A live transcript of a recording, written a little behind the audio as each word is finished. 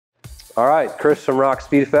All right, Chris from Rock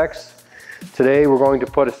Speed Effects. Today we're going to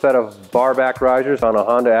put a set of Barback Risers on a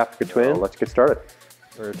Honda Africa Twin. Let's get started.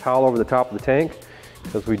 There's a towel over the top of the tank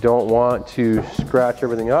because we don't want to scratch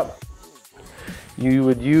everything up. You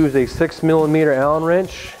would use a 6mm Allen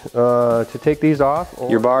wrench to take these off.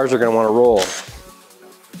 Your bars are going to want to roll.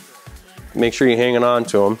 Make sure you're hanging on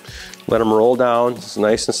to them. Let them roll down. It's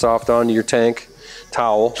nice and soft onto your tank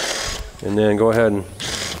towel. And then go ahead and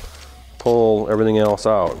pull everything else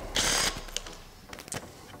out.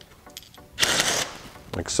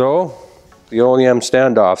 Like so. The OEM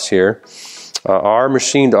standoffs here are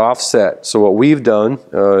machined offset. So what we've done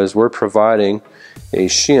is we're providing a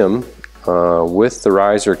shim with the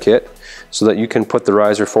riser kit so that you can put the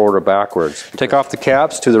riser forward or backwards. Take off the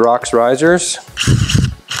caps to the Rock's risers.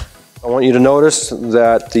 I want you to notice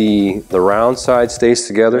that the round side stays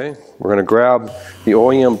together. Okay. We're going to grab the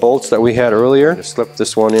OEM bolts that we had earlier. Just slip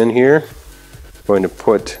this one in here. I'm going to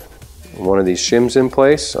put one of these shims in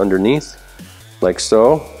place underneath, like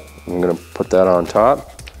so. I'm going to put that on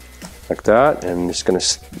top, like that, and I'm just going to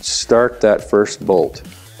start that first bolt,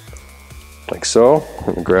 like so. I'm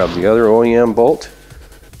going to grab the other OEM bolt.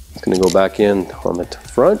 It's going to go back in on the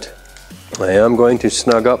front. I am going to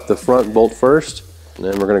snug up the front bolt first, and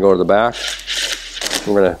then we're going to go to the back.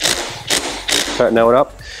 We're going to tighten that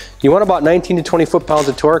up. You want about 19 to 20 foot-pounds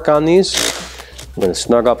of torque on these. I'm going to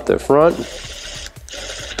snug up the front,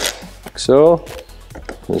 like so.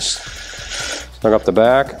 Just snug up the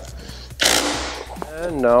back.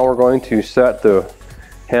 And now we're going to set the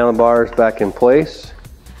handlebars back in place.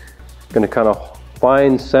 Going to kind of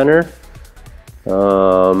find center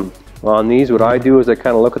on these. What I do is I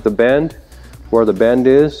kind of look at the bend, where the bend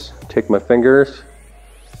is, take my fingers,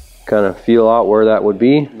 kind of feel out where that would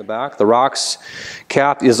be. In the back, the Rock's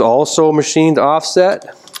cap is also machined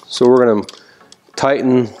offset. So we're going to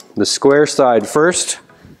tighten the square side first.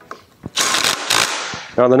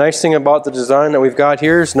 Now the nice thing about the design that we've got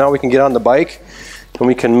here is now we can get on the bike and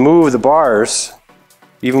we can move the bars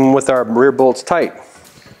even with our rear bolts tight.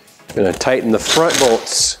 I'm going to tighten the front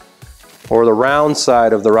bolts or the round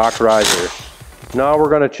side of the Rock riser. Now we're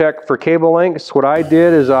going to check for cable lengths. What I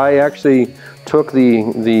did is I actually took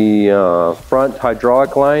the front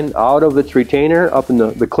hydraulic line out of its retainer up in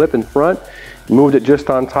the clip in front, moved it just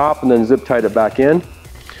on top, and then zip tied it back in.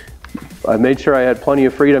 I made sure I had plenty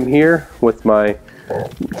of freedom here with my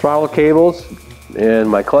throttle cables and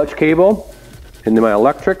my clutch cable and then my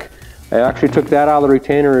electric. I actually took that out of the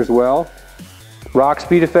retainer as well. Rock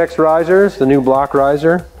Speed Effects risers, the new block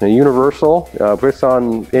riser, a universal, fits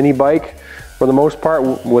on any bike for the most part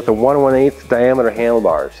with a 1/1/8 diameter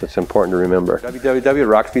handlebars. That's important to remember.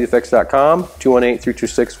 www.rockspeedeffects.com,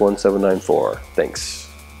 218-326-1794. Thanks.